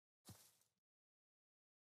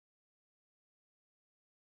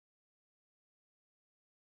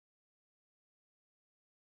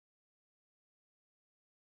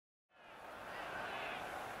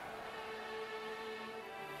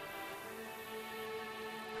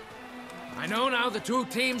I know now the two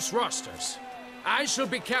teams' rosters. I shall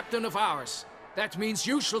be captain of ours. That means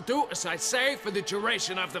you shall do as I say for the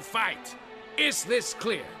duration of the fight. Is this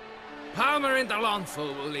clear? Palmer and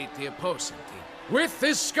Alonfo will lead the opposing team. With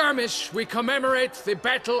this skirmish, we commemorate the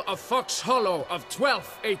Battle of Fox Hollow of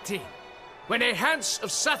 1218, when a Hans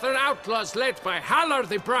of Southern outlaws led by Halar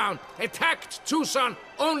the Brown attacked Tucson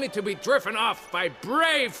only to be driven off by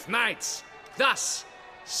brave knights, thus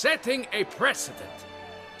setting a precedent.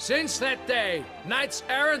 Since that day, knights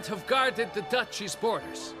errant have guarded the duchy's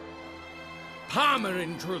borders.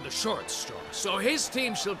 Palmerin drew the short straw, so his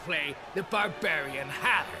team shall play the barbarian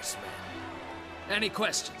Halar's men. Any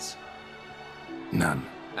questions? None.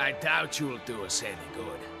 I doubt you will do us any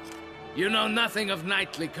good. You know nothing of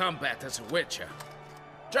knightly combat as a witcher.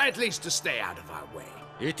 Try at least to stay out of our way.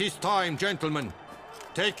 It is time, gentlemen.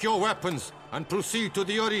 Take your weapons and proceed to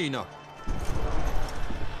the arena.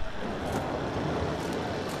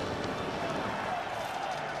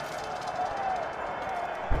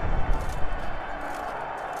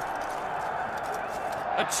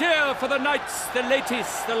 A cheer for the knights, the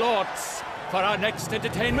ladies, the lords. For our next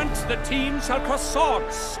entertainment, the teams shall cross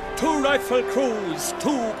swords. 2 rifle crews,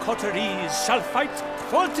 2 coteries shall fight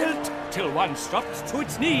full tilt till one's dropped to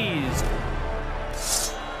its knees.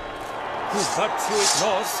 Who virtue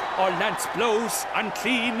ignores or lance blows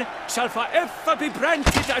unclean shall forever be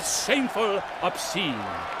branded as shameful, obscene.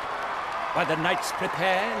 While the knights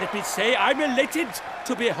prepare, let me say I'm elated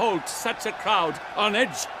to behold such a crowd on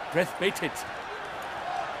edge, breath baited.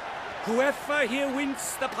 Whoever here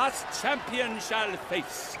wins the past champion shall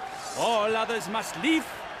face. All others must leave,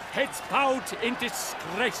 heads bowed in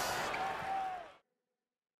disgrace.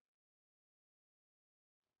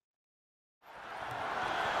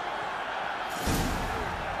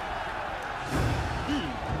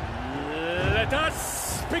 Let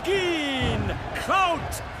us begin! Crowd,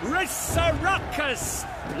 raise a ruckus!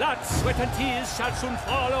 Blood, sweat and tears shall soon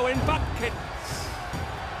follow in buckets.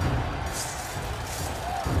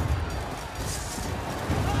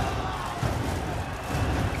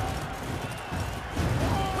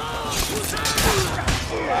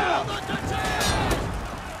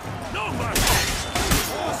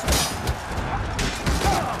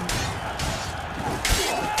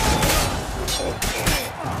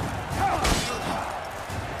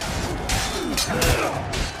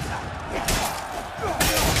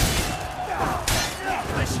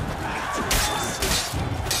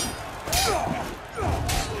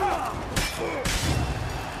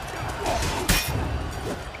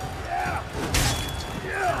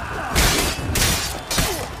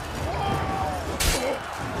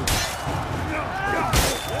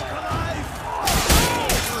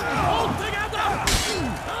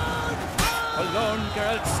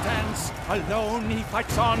 Alone he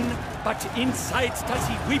fights on, but inside does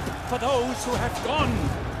he weep for those who have gone.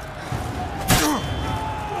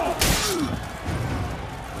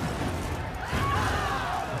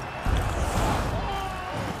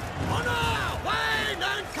 Honor, wine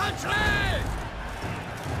and country!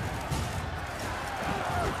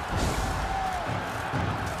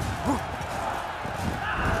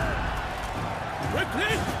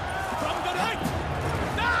 Quickly! From the right!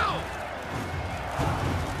 Now!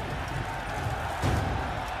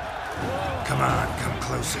 Come on, come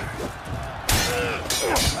closer.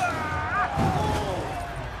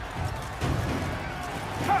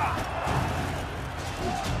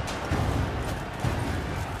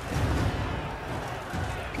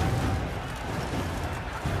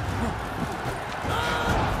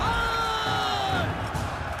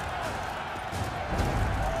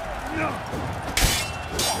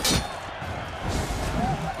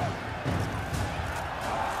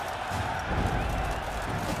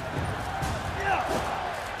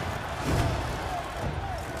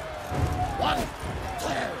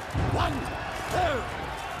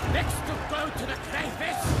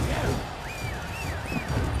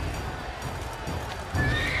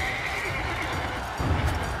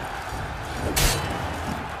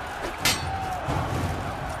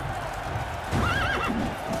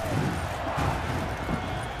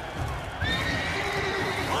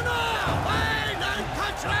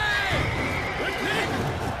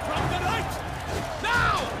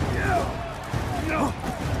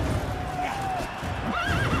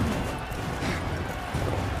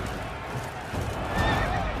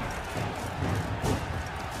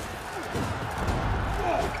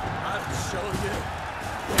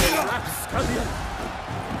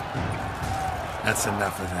 That's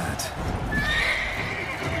enough of that.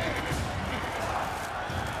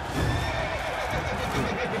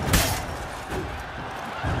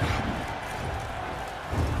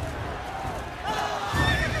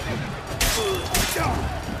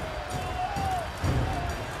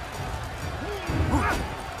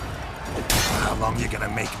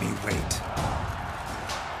 make me wait.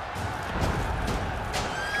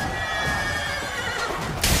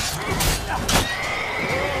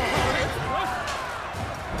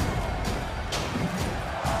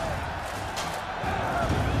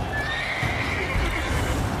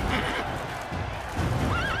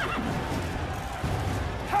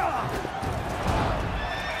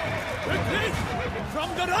 From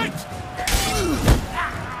the right!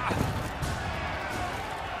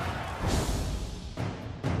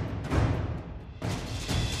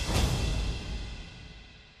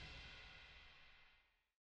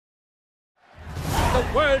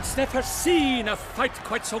 The world's never seen a fight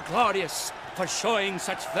quite so glorious. For showing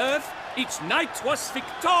such verve, each knight was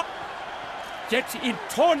victor. Yet in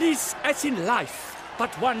tourneys as in life,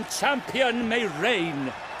 but one champion may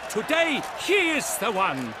reign. Today, he is the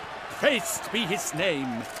one. Praised be his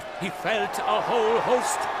name. He felt a whole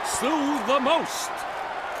host, slew the most.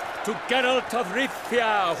 To Geralt of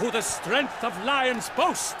Rivia, who the strength of lions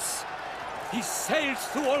boasts. He sailed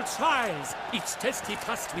through all trials, each test he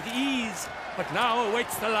passed with ease. But now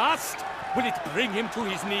awaits the last. Will it bring him to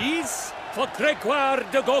his knees? For Gregoire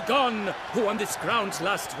de Gorgon, who on this ground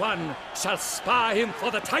last won, shall spar him for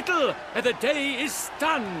the title, and the day is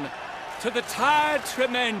done. To the tired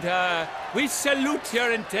remainder, we salute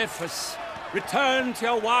your endeavors. Return to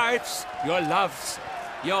your wives, your loves,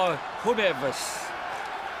 your whomevers.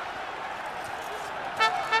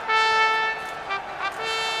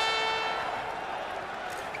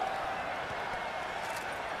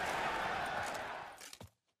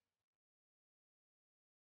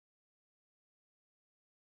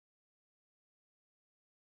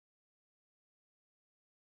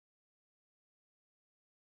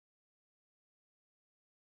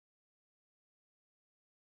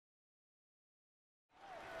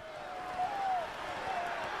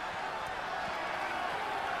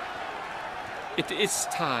 It is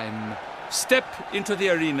time. Step into the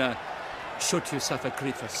arena. Should you suffer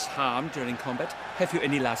grievous harm during combat, have you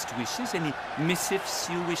any last wishes, any missives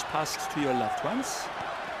you wish passed to your loved ones?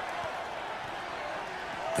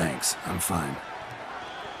 Thanks, I'm fine.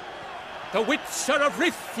 The Witcher of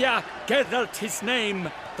Rivia, Geralt his name.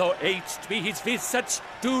 Though aged be his visage,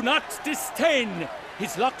 do not disdain.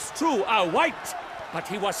 His locks true are white, but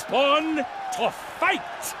he was born to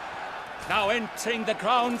fight. Now entering the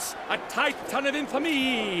grounds, a titan of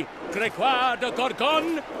infamy, Gregoire de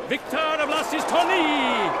Gorgon, victor of Lastis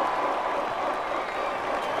tourney.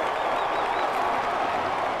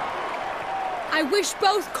 I wish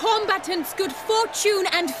both combatants good fortune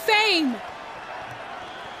and fame.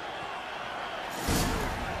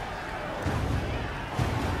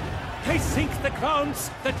 They sink the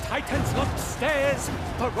grounds, the titans locked stairs,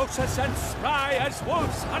 ferocious and spry as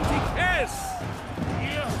wolves hunting hares.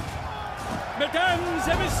 Mesdames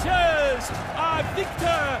et messieurs, our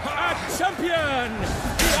victor, our champion,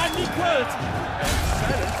 the unequaled,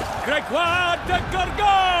 excellent Gregoire de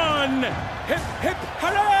Gorgon! Hip, hip,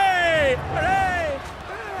 hooray! Hooray!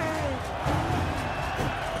 Hooray!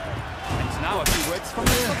 And now a few words from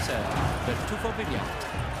the sponsor, the Tufo Vineyard.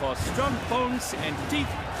 For strong bones and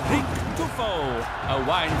teeth, drink Tufo. A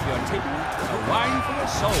wine for your table, a wine for your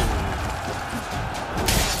soul.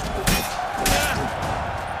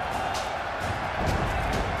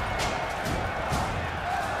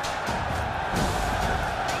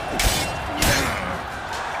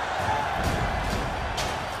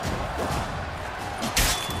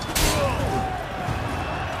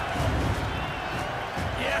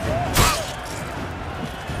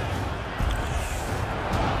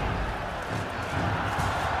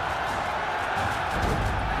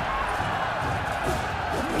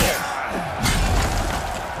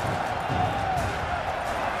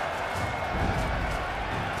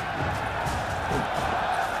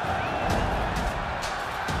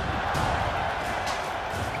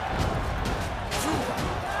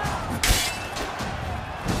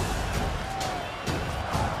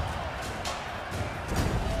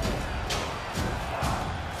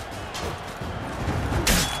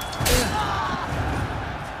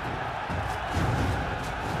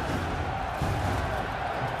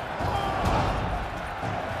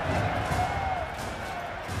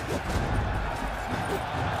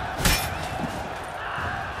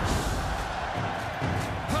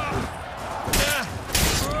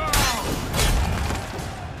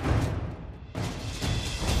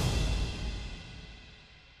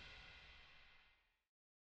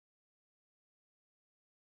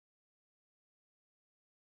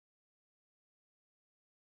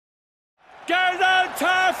 Geralt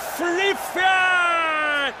of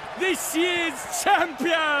Rivia! This year's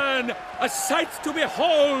champion! A sight to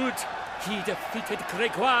behold! He defeated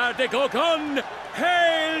Gregoire de Gorgon!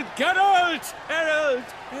 Hail Geralt! Herald!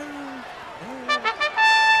 Herald! Herald!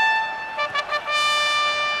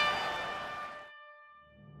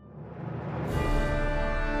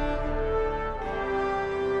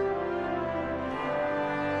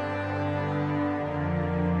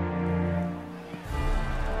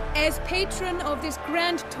 As patron of this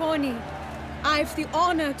grand tourney, I've the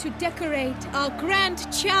honor to decorate our grand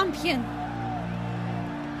champion.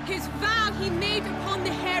 His vow he made upon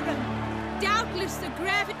the harem, doubtless the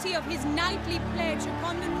gravity of his knightly pledge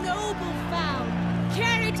upon the noble vow,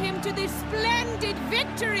 carried him to this splendid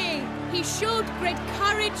victory. He showed great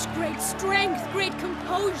courage, great strength, great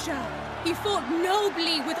composure. He fought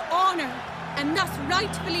nobly with honor, and thus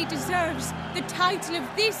rightfully deserves the title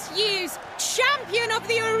of this year's Champion of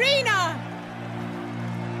the Arena!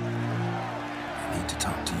 I need to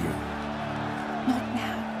talk to you. Not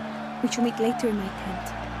now. We shall meet later in my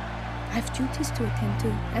tent. I have duties to attend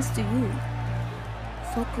to, as do you.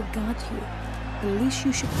 Folk regard you. The least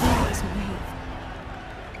you should do is a knave.